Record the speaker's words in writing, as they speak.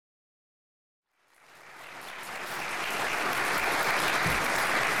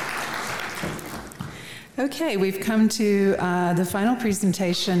Okay, we've come to the final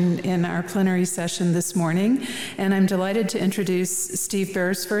presentation in our plenary session this morning, and I'm delighted to introduce Steve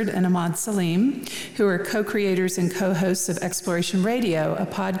Beresford and Ahmad Salim, who are co-creators and co-hosts of Exploration Radio, a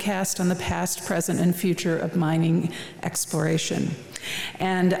podcast on the past, present, and future of mining exploration.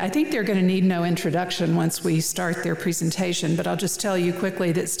 And I think they're going to need no introduction once we start their presentation, but I'll just tell you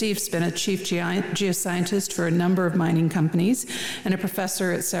quickly that Steve's been a chief geoscientist for a number of mining companies and a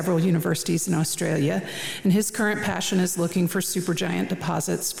professor at several universities in Australia, and his current passion is looking for supergiant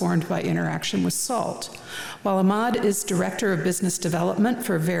deposits formed by interaction with salt. While Ahmad is Director of Business Development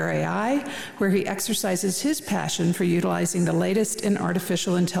for VerAI, where he exercises his passion for utilizing the latest in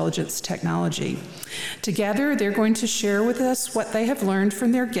artificial intelligence technology. Together, they're going to share with us what they have learned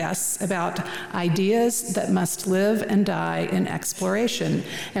from their guests about ideas that must live and die in exploration.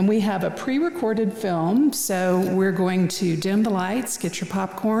 And we have a pre-recorded film, so we're going to dim the lights, get your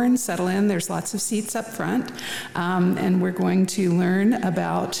popcorn, settle in. There's lots of seats up front. And we're going to learn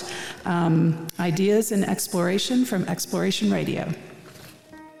about ideas in exploration from Exploration Radio.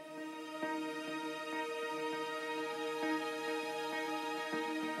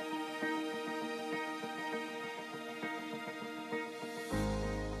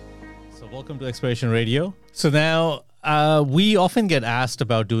 Welcome to Exploration Radio. So now we often get asked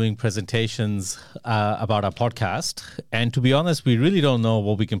about doing presentations about our podcast. And to be honest, we really don't know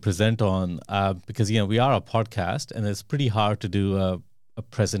what we can present on because, we are a podcast and it's pretty hard to do a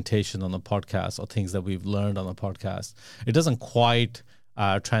presentation on a podcast or things that we've learned on a podcast. It doesn't quite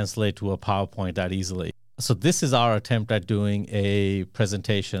translate to a PowerPoint that easily. So this is our attempt at doing a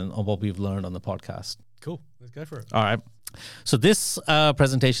presentation on what we've learned on the podcast. Cool. Let's go for it. All right. So this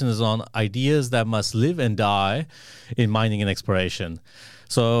presentation is on ideas that must live and die in mining and exploration.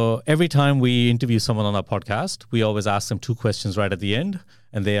 So every time we interview someone on our podcast, we always ask them two questions right at the end.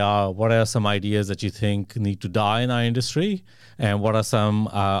 And they are, what are some ideas that you think need to die in our industry? And what are some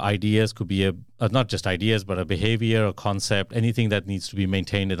ideas, could be not just ideas, but a behavior, a concept, anything that needs to be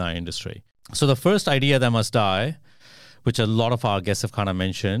maintained in our industry. So the first idea that must die, which a lot of our guests have kind of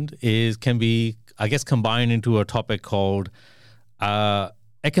mentioned, can be, I guess, combined into a topic called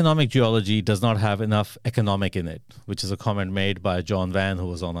economic geology does not have enough economic in it, which is a comment made by John Van, who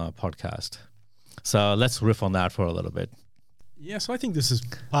was on our podcast. So let's riff on that for a little bit. Yeah, so I think this is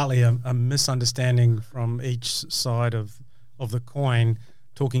partly a misunderstanding from each side of the coin,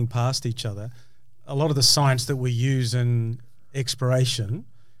 talking past each other. A lot of the science that we use in exploration,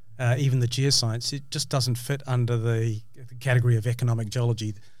 even the geoscience, it just doesn't fit under the category of economic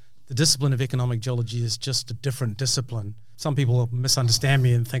geology. The discipline of economic geology is just a different discipline. Some people misunderstand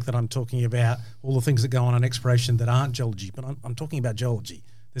me and think that I'm talking about all the things that go on in exploration that aren't geology, but I'm talking about geology.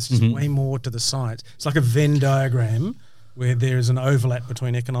 There's just way more to the science. It's like a Venn diagram where there's an overlap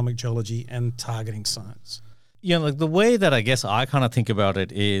between economic geology and targeting science. Yeah, like the way that I guess I kind of think about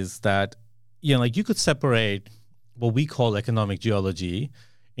it is that, like you could separate what we call economic geology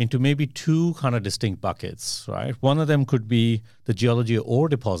into maybe two kind of distinct buckets, right? One of them could be the geology of ore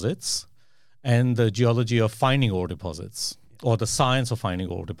deposits and the geology of finding ore deposits, or the science of finding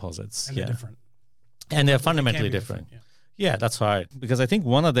ore deposits. And they're different. And they're fundamentally different. Yeah, that's right. Because I think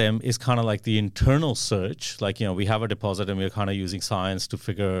one of them is kind of like the internal search, like, we have a deposit and we're kind of using science to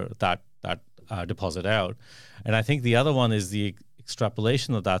figure that deposit out. And I think the other one is the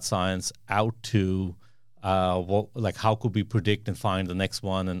extrapolation of that science out to how could we predict and find the next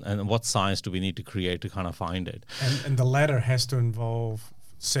one, and what science do we need to create to kind of find it. And the latter has to involve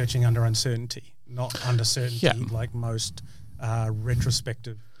searching under uncertainty, not under certainty like most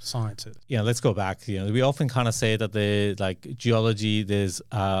retrospective sciences. Yeah, let's go back. We often kind of say that geology, there's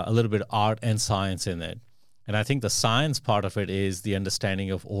a little bit of art and science in it. And I think the science part of it is the understanding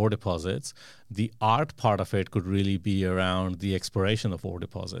of ore deposits. The art part of it could really be around the exploration of ore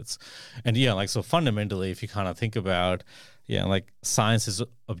deposits. And so fundamentally, if you kind of think about, science is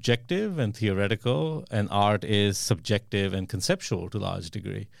objective and theoretical, and art is subjective and conceptual to a large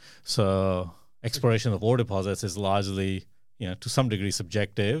degree. So exploration of ore deposits is largely, to some degree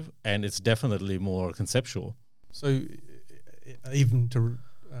subjective, and it's definitely more conceptual. So even to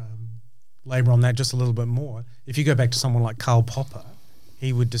labor on that just a little bit more, if you go back to someone like Karl Popper,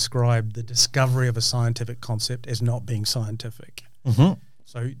 he would describe the discovery of a scientific concept as not being scientific. Mm-hmm.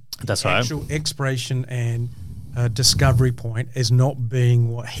 So that's the actual exploration and discovery point as not being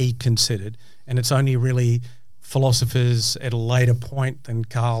what he considered, and it's only really philosophers at a later point than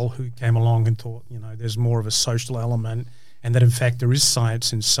Karl who came along and thought, there's more of a social element, and that in fact there is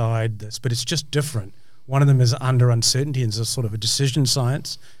science inside this, but it's just different. One of them is under uncertainty and is a sort of a decision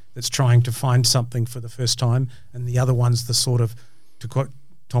science that's trying to find something for the first time, and the other one's the sort of, to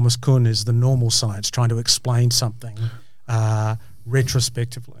Thomas Kuhn is the normal science, trying to explain something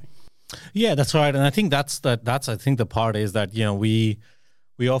retrospectively. Yeah, that's right. And I think that's I think the part is that,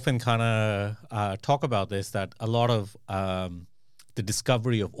 we often kind of talk about this, that a lot of the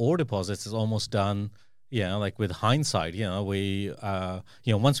discovery of ore deposits is almost done, like with hindsight.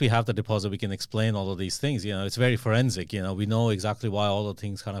 Once we have the deposit, we can explain all of these things. It's very forensic. We know exactly why all the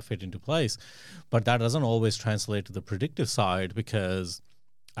things kind of fit into place, but that doesn't always translate to the predictive side, because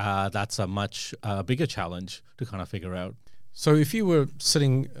that's a much bigger challenge to kind of figure out. So if you were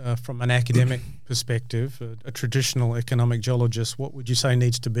sitting from an academic perspective, a traditional economic geologist, what would you say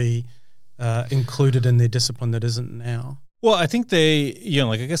needs to be included in their discipline that isn't now? Well, I think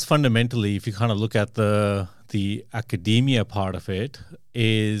I guess fundamentally, if you kind of look at the academia part of it,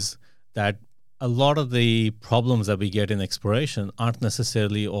 is that a lot of the problems that we get in exploration aren't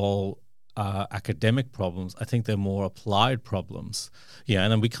necessarily all academic problems. I think they're more applied problems.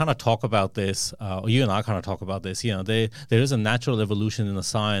 And then we kind of talk about this, or you and I kind of talk about this. There is a natural evolution in the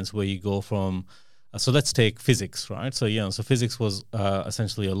science where you go from, so let's take physics, right? So physics was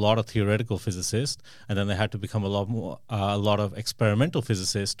essentially a lot of theoretical physicists, and then they had to become a lot of experimental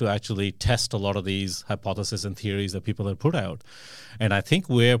physicists to actually test a lot of these hypotheses and theories that people had put out. And I think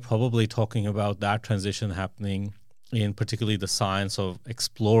we're probably talking about that transition happening in particularly the science of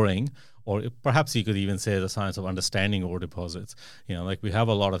exploring, or perhaps you could even say the science of understanding ore deposits. We have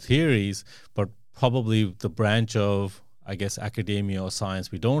a lot of theories, but probably the branch of, I guess, academia or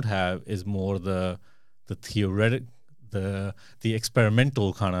science we don't have is more the theoretic, the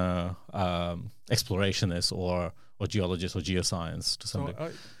experimental kind of explorationist or geologist or geoscience to some degree.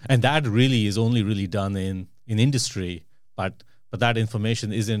 And that really is only really done in industry, but that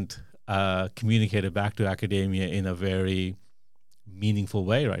information isn't communicated back to academia in a very meaningful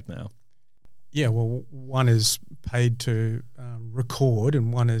way right now. Yeah, well, one is paid to record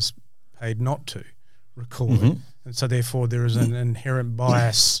and one is paid not to record. Mm-hmm. And so therefore there is an inherent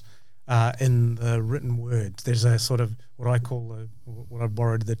bias in the written words. There's a sort of what I call, what I've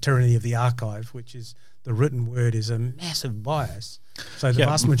borrowed, the tyranny of the archive, which is the written word is a massive bias. So the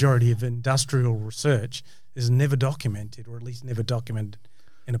vast majority of industrial research is never documented, or at least never documented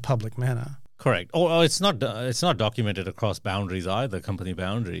in a public manner. Correct. Or it's not documented across boundaries either, company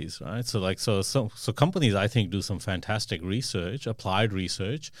boundaries, right? So companies, I think, do some fantastic research, applied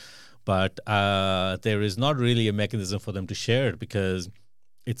research, but there is not really a mechanism for them to share it, because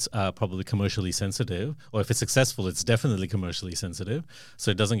it's probably commercially sensitive, or if it's successful, it's definitely commercially sensitive,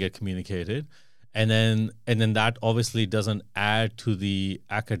 so it doesn't get communicated, and then that obviously doesn't add to the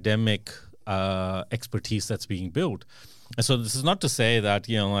academic expertise that's being built. And so this is not to say that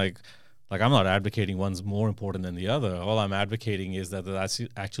like I'm not advocating one's more important than the other. All I'm advocating is that that's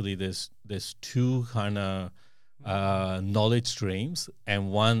actually there's two kind of knowledge streams, and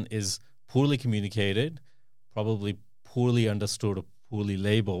one is poorly communicated, probably poorly understood or poorly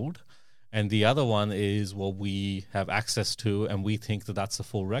labeled, and the other one is what we have access to, and we think that that's a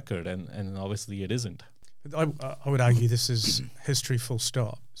full record, and obviously it isn't. I would argue this is history full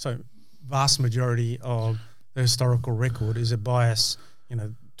stop. So vast majority of the historical record is a bias,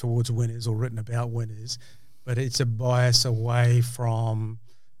 towards winners or written about winners, but it's a bias away from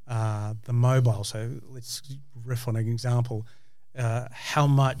the mobile. So let's riff on an example. How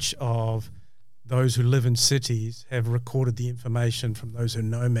much of those who live in cities have recorded the information from those who are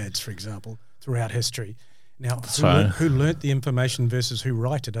nomads, for example, throughout history? Now, who learnt the information versus who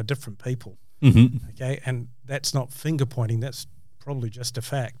write it are different people. Mm-hmm. Okay, and that's not finger pointing. That's probably just a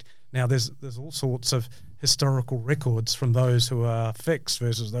fact. Now, there's all sorts of historical records from those who are fixed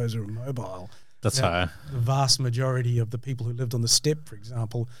versus those who are mobile. That's right. The vast majority of the people who lived on the steppe, for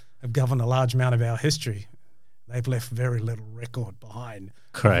example, have governed a large amount of our history. They've left very little record behind.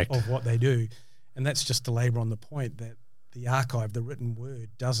 Correct. Of what they do. And that's just to labour on the point that the archive, the written word,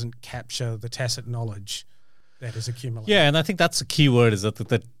 doesn't capture the tacit knowledge that is accumulated. Yeah, and I think that's the key word, is that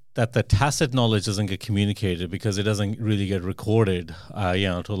the tacit knowledge doesn't get communicated because it doesn't really get recorded,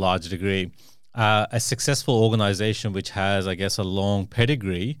 to a large degree. A successful organization which has, I guess, a long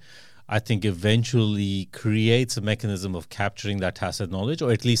pedigree, I think eventually creates a mechanism of capturing that tacit knowledge,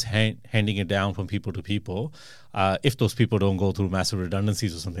 or at least handing it down from people to people, if those people don't go through massive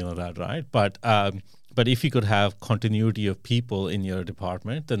redundancies or something like that, right? But if you could have continuity of people in your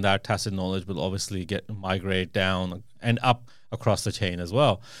department, then that tacit knowledge will obviously migrate down and up across the chain as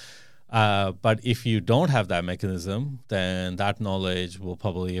well. But if you don't have that mechanism, then that knowledge will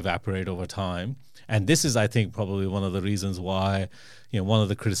probably evaporate over time. And this is, I think, probably one of the reasons why, one of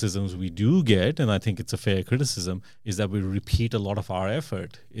the criticisms we do get, and I think it's a fair criticism, is that we repeat a lot of our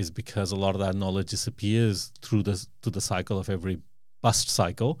effort, is because a lot of that knowledge disappears through the cycle of every bust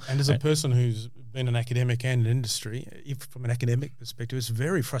cycle. And as a person who's been an academic and an industry, if from an academic perspective, it's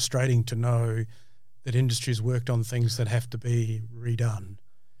very frustrating to know that industry's worked on things that have to be redone.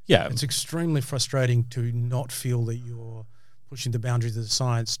 Yeah. It's extremely frustrating to not feel that you're pushing the boundaries of the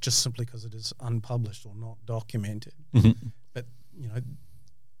science just simply because it is unpublished or not documented. Mm-hmm. But,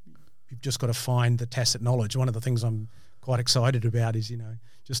 you've just got to find the tacit knowledge. One of the things I'm quite excited about is,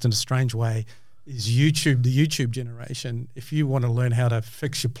 just in a strange way, is YouTube, the YouTube generation. If you want to learn how to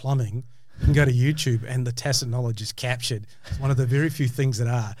fix your plumbing, you can go to YouTube and the tacit knowledge is captured. It's one of the very few things that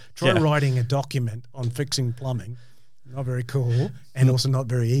are. Try writing a document on fixing plumbing. Not very cool and also not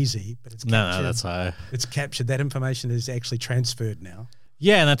very easy, but it's captured. No, that's high. It's captured. That information is actually transferred now.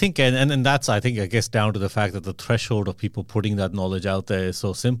 Yeah, and I think, and that's, I guess, down to the fact that the threshold of people putting that knowledge out there is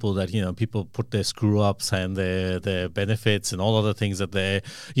so simple that, people put their screw-ups and their benefits and all other things that they,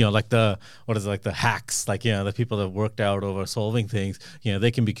 like the hacks, the people that worked out over solving things,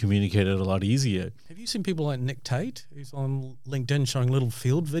 they can be communicated a lot easier. Have you seen people like Nick Tate, who's on LinkedIn showing little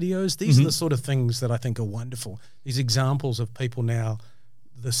field videos? These are the sort of things that I think are wonderful. These examples of people now,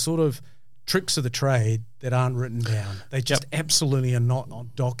 the sort of tricks of the trade that aren't written down. They just absolutely are not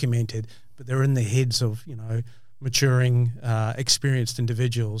documented, but they're in the heads of, maturing, experienced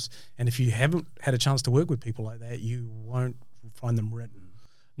individuals. And if you haven't had a chance to work with people like that, you won't find them written.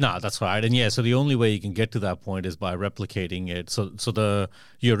 No, that's right. And so the only way you can get to that point is by replicating it. So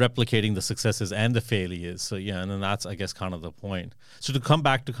you're replicating the successes and the failures. So and then that's, I guess, kind of the point. So to come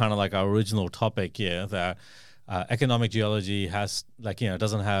back to kind of like our original topic here, that economic geology has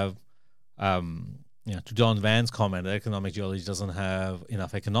doesn't have to John Van's comment, economic geology doesn't have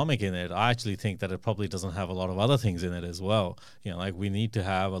enough economic in it. I actually think that it probably doesn't have a lot of other things in it as well. We need to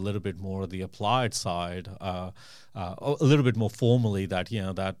have a little bit more of the applied side, a little bit more formally that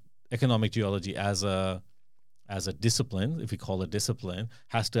that economic geology as a discipline, if we call it discipline,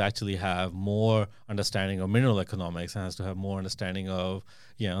 has to actually have more understanding of mineral economics and has to have more understanding of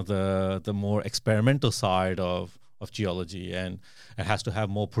the more experimental side of geology, and it has to have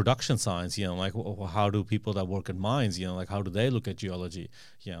more production science, how do people that work in mines, how do they look at geology?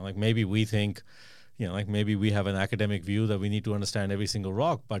 Maybe we think, maybe we have an academic view that we need to understand every single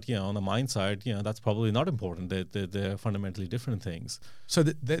rock, but, on the mine side, that's probably not important. They're fundamentally different things. So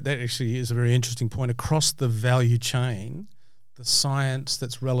that actually is a very interesting point. Across the value chain, the science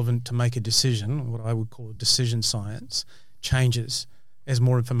that's relevant to make a decision, what I would call decision science, changes as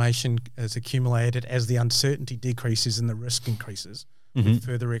more information is accumulated, as the uncertainty decreases and the risk increases with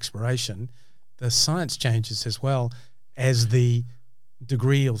further exploration. The science changes as well as the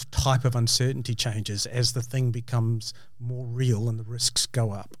degree of type of uncertainty changes, as the thing becomes more real and the risks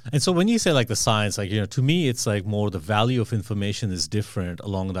go up. And so when you say the science, to me, it's more the value of information is different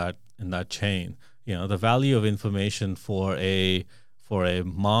along in that chain. The value of information for a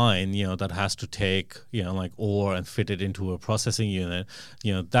mine, that has to take, ore and fit it into a processing unit,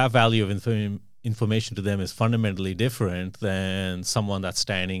 that value of information to them is fundamentally different than someone that's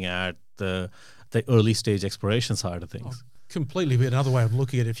standing at the early stage exploration side of things. Completely. But another way of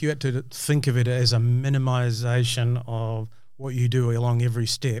looking at it, if you had to think of it as a minimization of what you do along every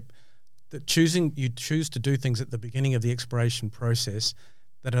step, that you choose to do things at the beginning of the exploration process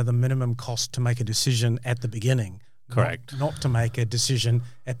that are the minimum cost to make a decision at the beginning. Correct. Not to make a decision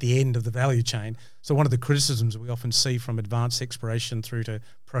at the end of the value chain. So one of the criticisms we often see from advanced exploration through to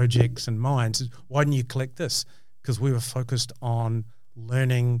projects and mines is, why didn't you collect this? Because we were focused on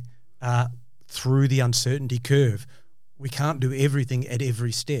learning through the uncertainty curve. We can't do everything at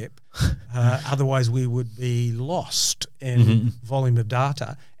every step. Otherwise, we would be lost in volume of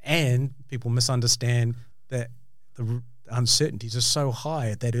data, and people misunderstand that the uncertainties are so high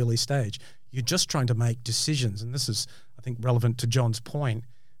at that early stage. You're just trying to make decisions. And this is, I think, relevant to John's point,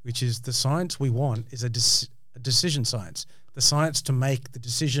 which is the science we want is a decision science. The science to make the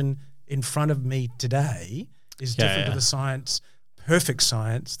decision in front of me today is different to the science, perfect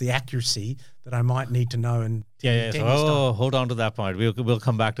science, the accuracy that I might need to know. And So hold on to that point. We'll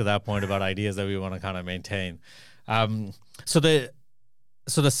come back to that point about ideas that we want to kind of maintain.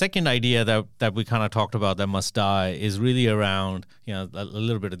 So the second idea that we kind of talked about that must die is really around, a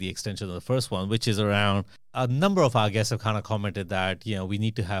little bit of the extension of the first one, which is around a number of our guests have kind of commented that, we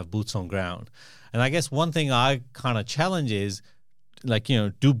need to have boots on ground. And I guess one thing I kind of challenge is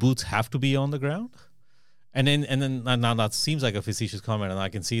do boots have to be on the ground? And then now that seems like a facetious comment, and I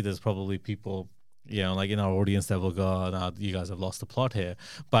can see there's probably people, in our audience that will go, "No, you guys have lost the plot here."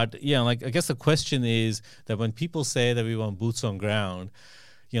 But I guess the question is that when people say that we want boots on ground,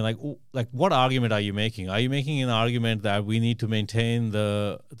 what argument are you making? Are you making an argument that we need to maintain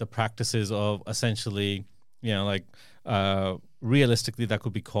the practices of essentially realistically, that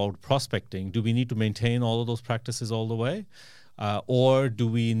could be called prospecting. Do we need to maintain all of those practices all the way? Or do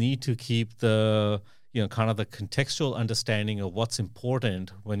we need to keep the kind of the contextual understanding of what's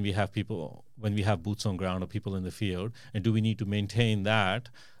important when we have boots on ground or people in the field, and do we need to maintain that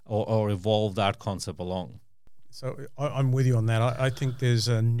or evolve that concept along? So I'm with you on that. I think there's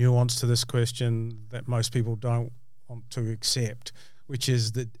a nuance to this question that most people don't want to accept, which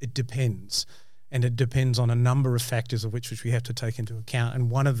is that it depends. And it depends on a number of factors of which we have to take into account. And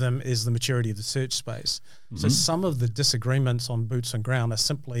one of them is the maturity of the search space. Mm-hmm. So some of the disagreements on boots on ground are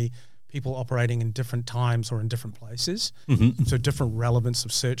simply people operating in different times or in different places. Mm-hmm. So different relevance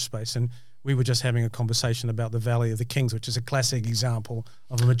of search space. And we were just having a conversation about the Valley of the Kings, which is a classic example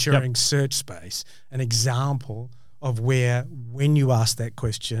of a maturing search space, an example of where, when you ask that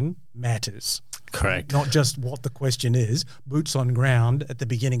question, matters. Correct. Not just what the question is. Boots on ground at the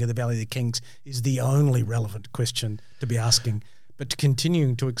beginning of the Valley of the Kings is the only relevant question to be asking. But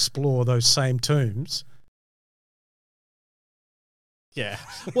continuing to explore those same tombs. Yeah.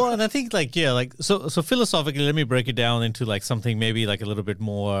 Well, and I think so philosophically, let me break it down into something maybe a little bit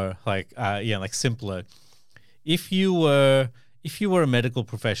more simpler. If you were a medical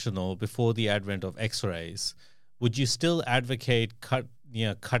professional before the advent of X-rays, would you still advocate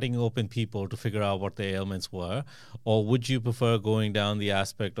cutting open people to figure out what their ailments were? Or would you prefer going down the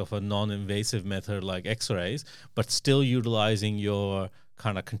aspect of a non-invasive method like X-rays, but still utilizing your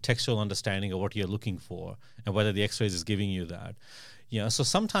kind of contextual understanding of what you're looking for and whether the X-rays is giving you that? So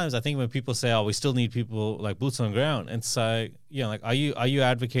sometimes I think when people say, "Oh, we still need people like boots on ground," and so are you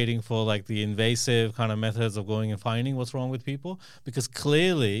advocating for the invasive kind of methods of going and finding what's wrong with people? Because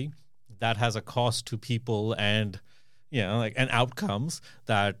clearly that has a cost to people and and outcomes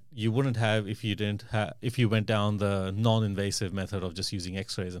that you wouldn't have if you went down the non-invasive method of just using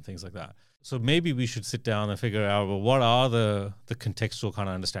X-rays and things like that. So maybe we should sit down and figure out, well, what are the contextual kind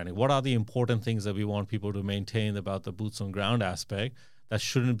of understanding? What are the important things that we want people to maintain about the boots on ground aspect that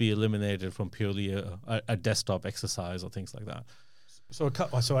shouldn't be eliminated from purely a desktop exercise or things like that? So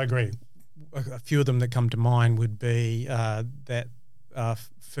I agree. A few of them that come to mind would be that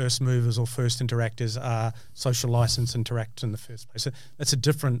first movers or first interactors are social license interactors in the first place. So that's a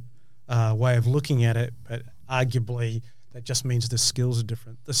different way of looking at it, but arguably that just means the skills are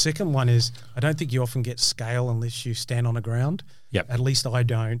different. The second one is I don't think you often get scale unless you stand on the ground. Yep. At least I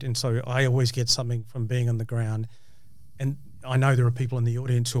don't. And so I always get something from being on the ground. And I know there are people in the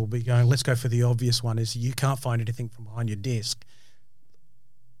audience who will be going, let's go for the obvious one, is you can't find anything from behind your desk.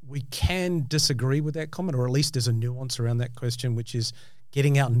 We can disagree with that comment, or at least there's a nuance around that question, which is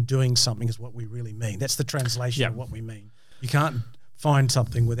getting out and doing something is what we really mean. That's the translation of what we mean. You can't find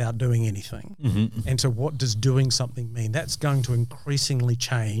something without doing anything. Mm-hmm. And so what does doing something mean? That's going to increasingly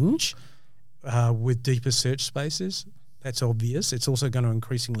change with deeper search spaces. That's obvious. It's also going to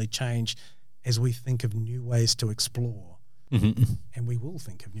increasingly change as we think of new ways to explore. Mm-hmm. And we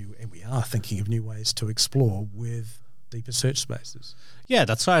are thinking of new ways to explore with deeper search spaces. Yeah,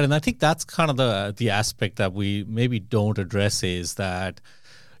 that's right. And I think that's kind of the aspect that we maybe don't address is that,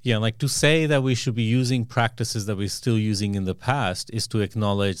 to say that we should be using practices that we're still using in the past is to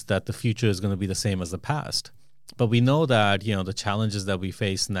acknowledge that the future is going to be the same as the past. But we know that, the challenges that we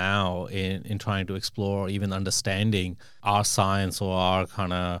face now in trying to explore, even understanding our science or our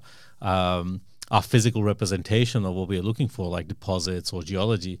kind of our physical representation of what we are looking for, like deposits or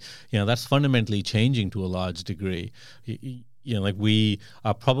geology, that's fundamentally changing to a large degree. We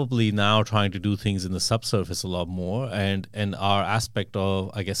are probably now trying to do things in the subsurface a lot more, and our aspect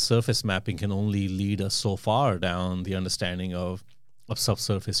of, I guess, surface mapping can only lead us so far down the understanding of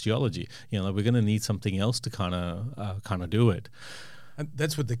subsurface geology. We're going to need something else to kind of do it. And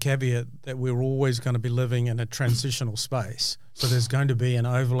that's with the caveat that we're always going to be living in a transitional space. So there's going to be an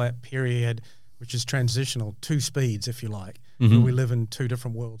overlap period, which is transitional, two speeds, if you like, where we live in two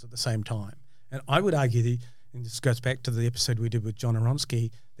different worlds at the same time. And I would argue, and this goes back to the episode we did with John Aronsky,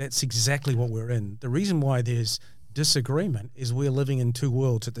 that's exactly what we're in. The reason why there's disagreement is we're living in two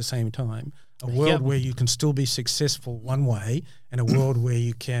worlds at the same time. A world where you can still be successful one way, and a world where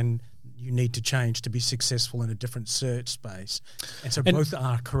you need to change to be successful in a different search space. And so both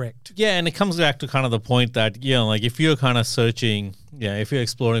are correct. Yeah, and it comes back to kind of the point that, if you're kind of searching, if you're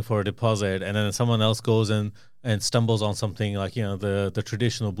exploring for a deposit and then someone else goes and stumbles on something like, the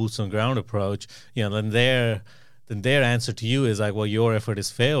traditional boots on ground approach, then their answer to you is like, well, your effort has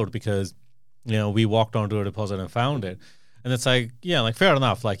failed because, we walked onto a deposit and found it. And it's like, fair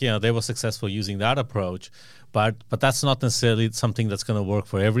enough. They were successful using that approach. But that's not necessarily something that's going to work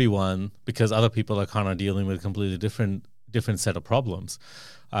for everyone because other people are kind of dealing with completely different different set of problems.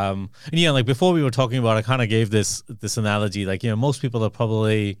 And like before we were talking about, I kind of gave this analogy, like, most people are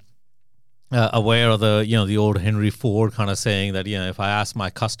probably aware of the old Henry Ford kind of saying that, if I asked my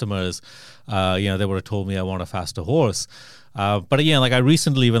customers, they would have told me I want a faster horse. But again, like I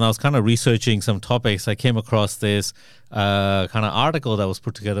recently, when I was kind of researching some topics, I came across this kind of article that was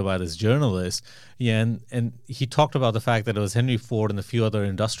put together by this journalist. And he talked about the fact that it was Henry Ford and a few other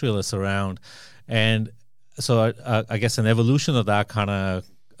industrialists around. And so I guess an evolution of that kind of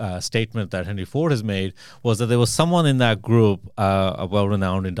statement that Henry Ford has made was that there was someone in that group, a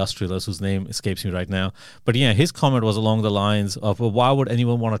well-renowned industrialist whose name escapes me right now. But his comment was along the lines of, well, why would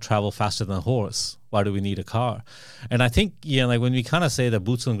anyone want to travel faster than a horse? Why do we need a car? And I think, like when we kind of say that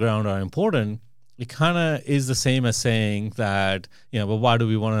boots on the ground are important, it kind of is the same as saying that, well,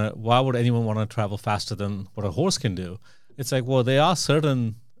 why would anyone want to travel faster than what a horse can do? It's like, well, there are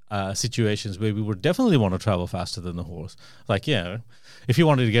certain situations where we would definitely want to travel faster than the horse. Like, if you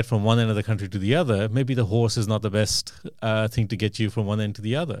wanted to get from one end of the country to the other, maybe the horse is not the best thing to get you from one end to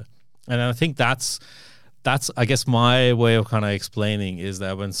the other. And I think that's I guess my way of kind of explaining is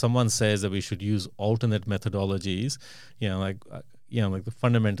that when someone says that we should use alternate methodologies, like the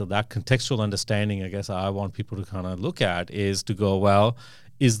fundamental, that contextual understanding, I guess I want people to kind of look at is to go, well,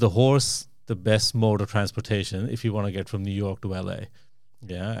 is the horse the best mode of transportation if you want to get from New York to LA?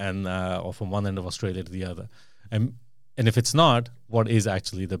 And or from one end of Australia to the other. And if it's not, what is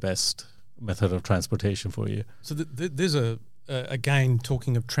actually the best method of transportation for you? So there's again,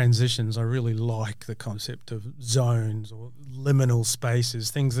 talking of transitions, I really like the concept of zones or liminal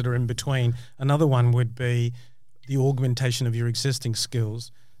spaces, things that are in between. Another one would be the augmentation of your existing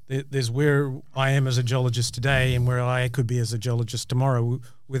skills. There's where I am as a geologist today and where I could be as a geologist tomorrow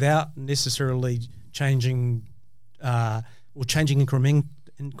without necessarily changing or changing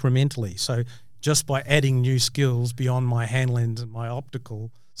incrementally. So just by adding new skills beyond my hand lens and my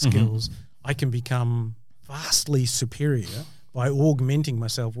optical skills, I can become vastly superior by augmenting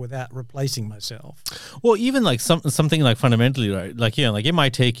myself without replacing myself. Well, even like something like fundamentally, right? Like, like it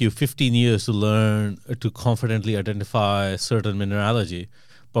might take you 15 years to learn to confidently identify certain mineralogy.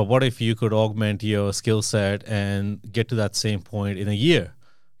 But what if you could augment your skill set and get to that same point in a year?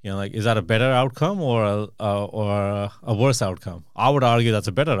 Like, is that a better outcome or a worse outcome? I would argue that's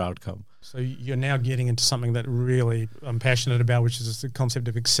a better outcome. So you're now getting into something that really I'm passionate about, which is the concept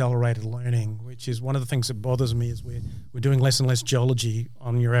of accelerated learning, which is one of the things that bothers me is we're doing less and less geology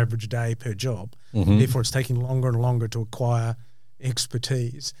on your average day per job. Therefore, it's taking longer and longer to acquire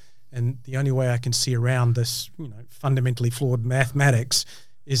expertise. And the only way I can see around this, fundamentally flawed mathematics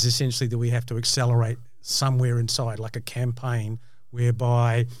is essentially that we have to accelerate somewhere inside, like a campaign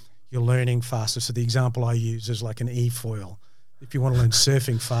whereby you're learning faster. So the example I use is like an e-foil. If you want to learn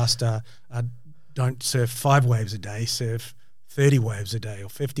surfing faster, don't surf 5 waves a day, surf 30 waves a day or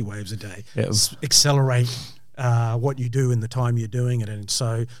 50 waves a day. Accelerate what you do in the time you're doing it. And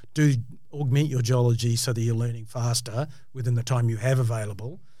so do augment your geology so that you're learning faster within the time you have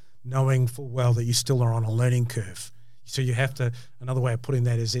available, knowing full well that you still are on a learning curve. So you have to, another way of putting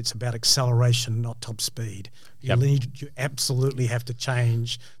that is it's about acceleration, not top speed. You absolutely have to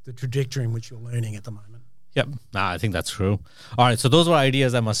change the trajectory in which you're learning at the moment. Yep. I think that's true. All right. So those were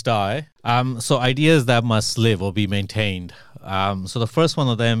ideas that must die. So ideas that must live or be maintained. So the first one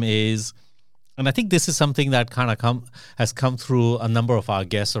of them is, and I think this is something that kind of has come through a number of our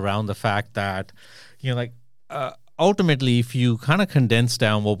guests around the fact that, ultimately, if you kind of condense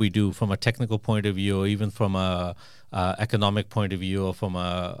down what we do from a technical point of view, or even from a economic point of view, or from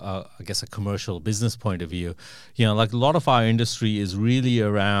I guess a commercial business point of view, like a lot of our industry is really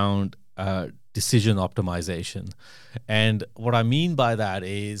around decision optimization. And what I mean by that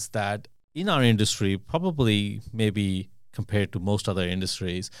is that in our industry, probably maybe compared to most other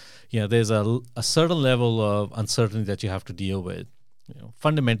industries, there's a certain level of uncertainty that you have to deal with.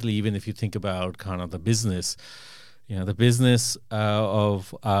 Fundamentally, even if you think about kind of the business, the business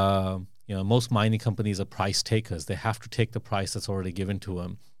of most mining companies are price takers. They have to take the price that's already given to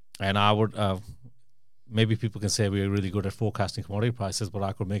them. And I would maybe people can say we're really good at forecasting commodity prices, but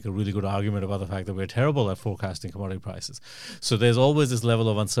I could make a really good argument about the fact that we're terrible at forecasting commodity prices. So there's always this level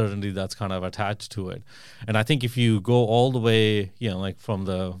of uncertainty that's kind of attached to it. And I think if you go all the way, like from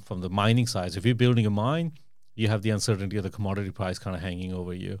the mining side, so if you're building a mine, you have the uncertainty of the commodity price kind of hanging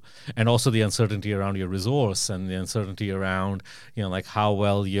over you, and also the uncertainty around your resource and the uncertainty around, like how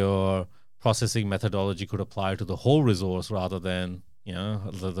well your processing methodology could apply to the whole resource rather than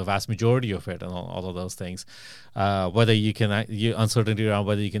the vast majority of it, and all of those things. Whether you can, uncertainty around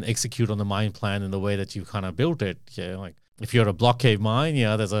whether you can execute on the mine plan in the way that you kind of built it. Like if you're a block cave mine,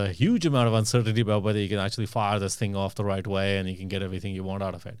 there's a huge amount of uncertainty about whether you can actually fire this thing off the right way and you can get everything you want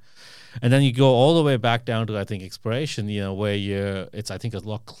out of it. And then you go all the way back down to, I think, exploration, where it's, I think, a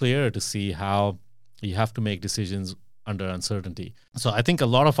lot clearer to see how you have to make decisions under uncertainty. So I think a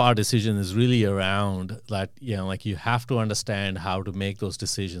lot of our decision is really around that, like you have to understand how to make those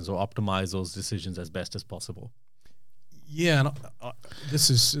decisions or optimize those decisions as best as possible. Yeah, and this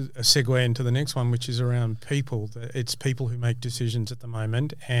is a segue into the next one, which is around people. It's people who make decisions at the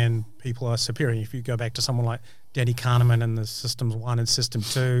moment, and people are superior. If you go back to someone like Danny Kahneman and the Systems 1 and System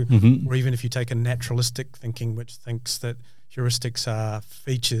 2, or even if you take a naturalistic thinking, which thinks that heuristics are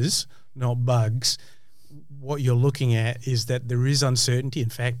features, not bugs, what you're looking at is that there is uncertainty. In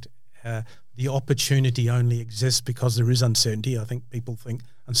fact, the opportunity only exists because there is uncertainty. I think people think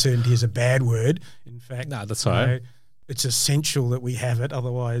uncertainty is a bad word. In fact, no, that's all right. It's essential that we have it,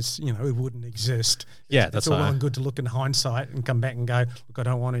 otherwise, it wouldn't exist. That's all well and good to look in hindsight and come back and go, look, I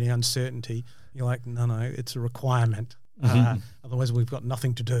don't want any uncertainty. You're like, no, it's a requirement. Otherwise, we've got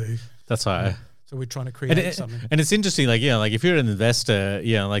nothing to do. That's right. So we're trying to create something. And it's interesting, like if you're an investor,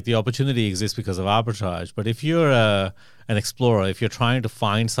 like the opportunity exists because of arbitrage. But if you're an explorer, if you're trying to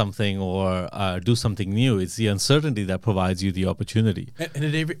find something or do something new, it's the uncertainty that provides you the opportunity. And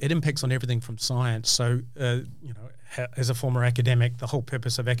it impacts on everything from science. So, as a former academic, the whole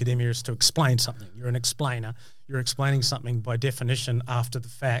purpose of academia is to explain something. You're an explainer. You're explaining something by definition after the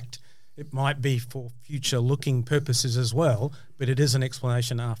fact. It might be for future-looking purposes as well, but it is an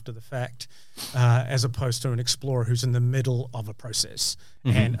explanation after the fact, as opposed to an explorer who's in the middle of a process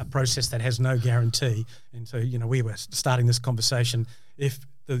and a process that has no guarantee. And so, we were starting this conversation.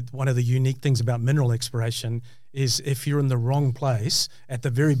 One of the unique things about mineral exploration is if you're in the wrong place at the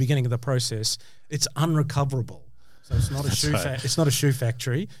very beginning of the process, it's unrecoverable. So it's not it's not a shoe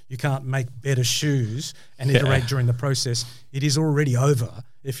factory. You can't make better shoes and iterate during the process. It is already over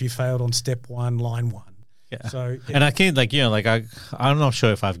if you failed on step 1, line 1. Yeah. So, and I can't I'm not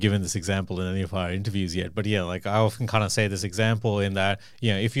sure if I've given this example in any of our interviews yet, but I often kind of say this example in that,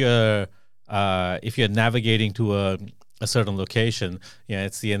 if you're navigating to a certain location,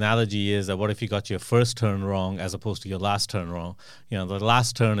 it's the analogy is that what if you got your first turn wrong as opposed to your last turn wrong? The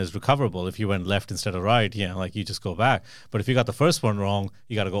last turn is recoverable if you went left instead of right. You just go back. But if you got the first one wrong,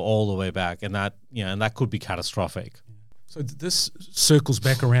 you got to go all the way back, and that could be catastrophic. So this circles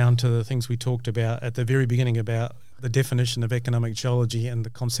back around to the things we talked about at the very beginning about the definition of economic geology and the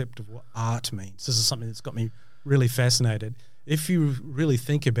concept of what art means. This is something that's got me really fascinated. If you really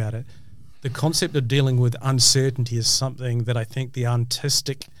think about it, the concept of dealing with uncertainty is something that I think the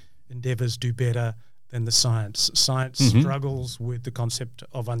artistic endeavors do better than the science. Science struggles with the concept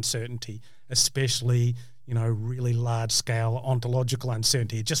of uncertainty, especially, really large-scale ontological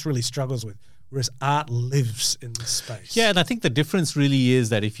uncertainty. It just really struggles with, whereas art lives in this space. Yeah, and I think the difference really is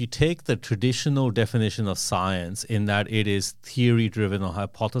that if you take the traditional definition of science in that it is theory-driven or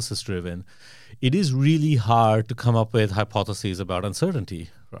hypothesis-driven, it is really hard to come up with hypotheses about uncertainty,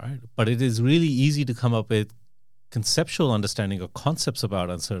 right? But it is really easy to come up with conceptual understanding or concepts about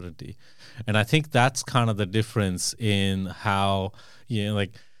uncertainty. And I think that's kind of the difference in how,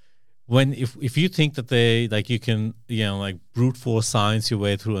 if you think that you can, brute force science your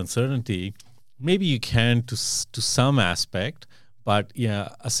way through uncertainty, maybe you can to some aspect, but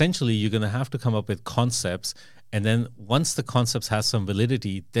essentially you're going to have to come up with concepts. And then once the concepts have some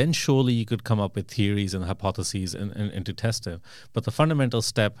validity, then surely you could come up with theories and hypotheses and to test them. But the fundamental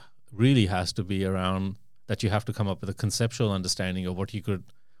step really has to be around that you have to come up with a conceptual understanding of what you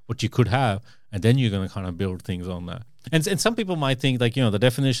could have, and then you're going to kind of build things on that. And some people might think the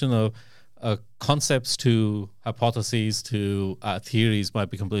definition of concepts to hypotheses to theories might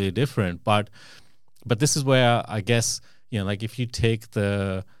be completely different. But this is where I guess if you take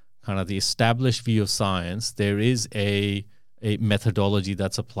the kind of the established view of science, there is a methodology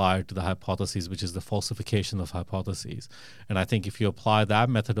that's applied to the hypotheses, which is the falsification of hypotheses. And I think if you apply that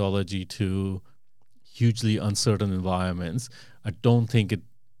methodology to hugely uncertain environments, I don't think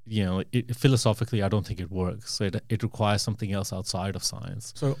philosophically, I don't think it works. So it requires something else outside of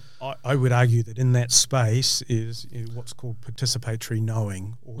science. So I would argue that in that space is what's called participatory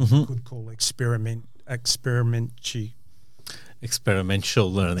knowing, or you could call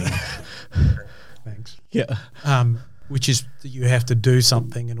experiential learning. Thanks. Yeah. Which is that you have to do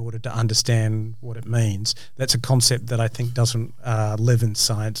something in order to understand what it means. That's a concept that I think doesn't live in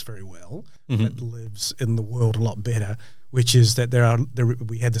science very well. It lives in the world a lot better, which is that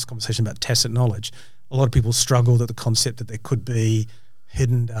we had this conversation about tacit knowledge. A lot of people struggle with the concept that there could be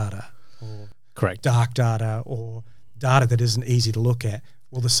hidden data or correct dark data or data that isn't easy to look at.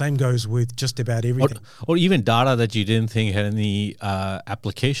 Well, the same goes with just about everything. Or even data that you didn't think had any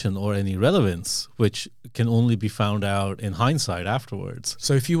application or any relevance, which can only be found out in hindsight afterwards.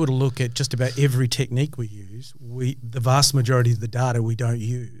 So if you were to look at just about every technique we use, the vast majority of the data we don't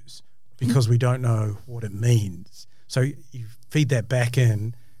use because we don't know what it means. So you feed that back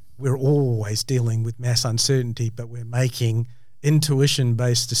in, we're always dealing with mass uncertainty, but we're making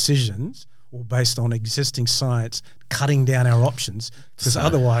intuition-based decisions or based on existing science, cutting down our options, because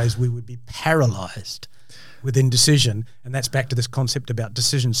otherwise we would be paralyzed with indecision. And that's back to this concept about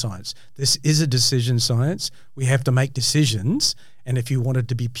decision science. This is a decision science. We have to make decisions. And if you wanted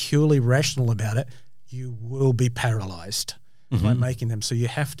to be purely rational about it, you will be paralyzed by making them. So you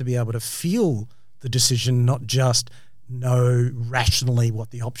have to be able to feel the decision, not just know rationally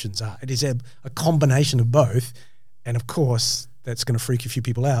what the options are. It is a combination of both. And of course, that's going to freak a few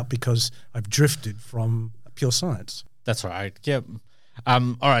people out because I've drifted from pure science. That's right. Yep.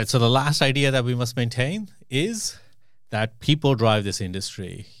 All right. So the last idea that we must maintain is that people drive this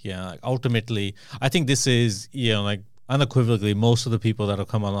industry. Yeah. Like ultimately, I think this is, like unequivocally, most of the people that have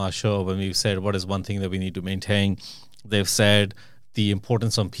come on our show, when we've said what is one thing that we need to maintain, they've said the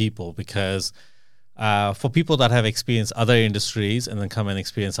importance on people, because for people that have experienced other industries and then come and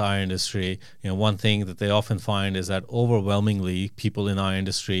experience our industry, one thing that they often find is that overwhelmingly people in our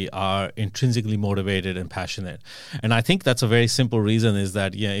industry are intrinsically motivated and passionate. And I think that's a very simple reason, is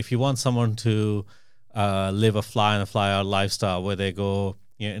that, if you want someone to live a fly in and fly out lifestyle where they go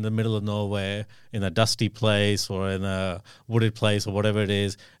in the middle of nowhere, in a dusty place or in a wooded place or whatever it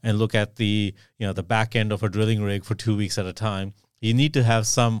is, and look at the back end of a drilling rig for 2 weeks at a time, you need to have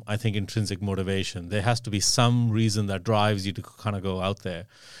some, I think, intrinsic motivation. There has to be some reason that drives you to kind of go out there.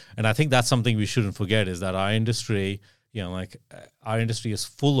 And I think that's something we shouldn't forget, is that our industry, our industry is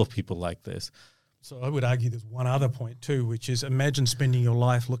full of people like this. So I would argue there's one other point too, which is imagine spending your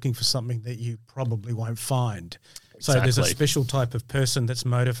life looking for something that you probably won't find. So there's a special type of person that's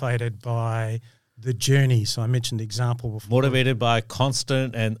motivated by the journey. So I mentioned the example before. Motivated by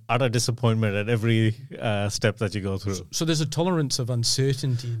constant and utter disappointment at every step that you go through. So there's a tolerance of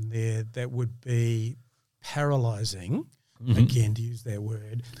uncertainty in there that would be paralyzing, again, to use that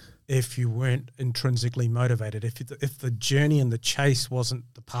word, if you weren't intrinsically motivated. If the journey and the chase wasn't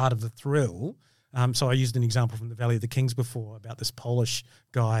the part of the thrill. So I used an example from the Valley of the Kings before about this Polish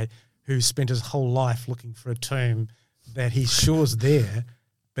guy who spent his whole life looking for a tomb that he's sure's there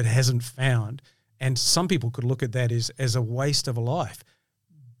but hasn't found. And some people could look at that as a waste of a life,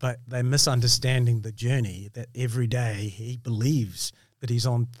 but they're misunderstanding the journey, that every day he believes that he's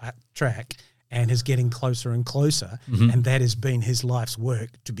on track and is getting closer and closer, and that has been his life's work,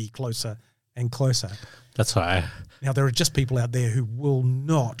 to be closer and closer. That's right. Now, there are just people out there who will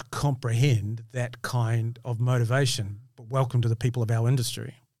not comprehend that kind of motivation, but welcome to the people of our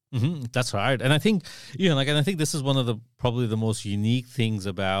industry. That's right. And I think, and I think this is one of the probably the most unique things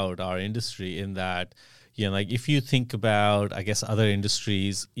about our industry, in that, if you think about, I guess, other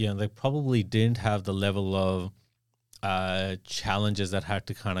industries, they probably didn't have the level of challenges that had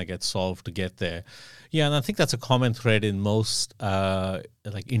to kind of get solved to get there. Yeah, and I think that's a common thread in most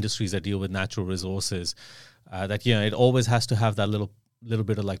industries that deal with natural resources, that, it always has to have that little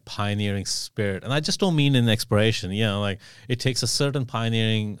bit of like pioneering spirit. And I just don't mean in exploration, it takes a certain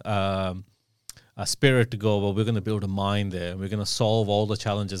pioneering spirit to go, well, we're going to build a mine there. We're going to solve all the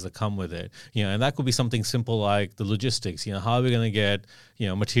challenges that come with it. And that could be something simple like the logistics, how are we going to get,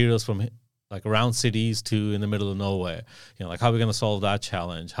 materials from like around cities to in the middle of nowhere, like how are we going to solve that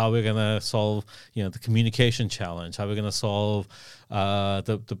challenge? How are we going to solve, the communication challenge? How are we going to solve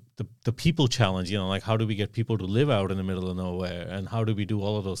the people challenge? Like how do we get people to live out in the middle of nowhere? And how do we do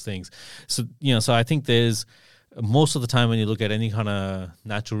all of those things? So, so I think there's, most of the time when you look at any kind of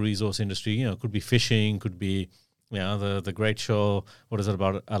natural resource industry, it could be fishing, could be, the great show, what is it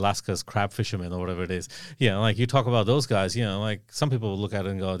about Alaska's crab fishermen or whatever it is. Like you talk about those guys, like some people will look at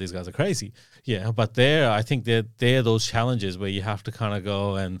it and go, these guys are crazy. But I think that they're those challenges where you have to kind of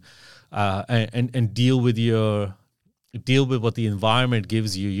go and deal with what the environment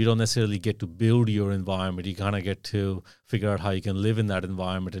gives you. You don't necessarily get to build your environment. You kind of get to figure out how you can live in that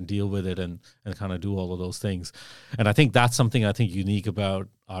environment and deal with it and kind of do all of those things. And I think that's something I think unique about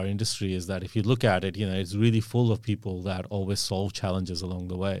our industry, is that if you look at it, it's really full of people that always solve challenges along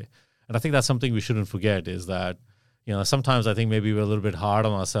the way. And I think that's something we shouldn't forget, is that, sometimes I think maybe we're a little bit hard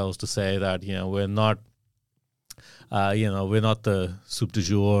on ourselves to say that, we're not the soup du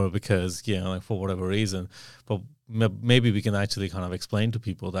jour because, for whatever reason, but maybe we can actually kind of explain to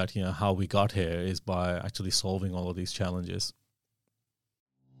people that, how we got here is by actually solving all of these challenges.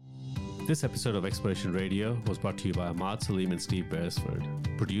 This episode of Exploration Radio was brought to you by Ahmad Salim and Steve Beresford,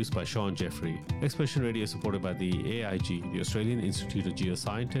 produced by Sean Jeffrey. Exploration Radio is supported by the AIG, the Australian Institute of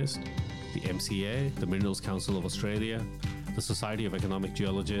Geoscientists, the MCA, the Minerals Council of Australia, the Society of Economic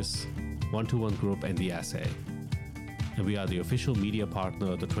Geologists, 121 Group, and the Assay. And we are the official media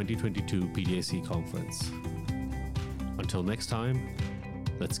partner of the 2022 PDAC conference. Until next time,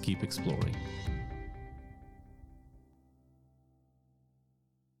 let's keep exploring.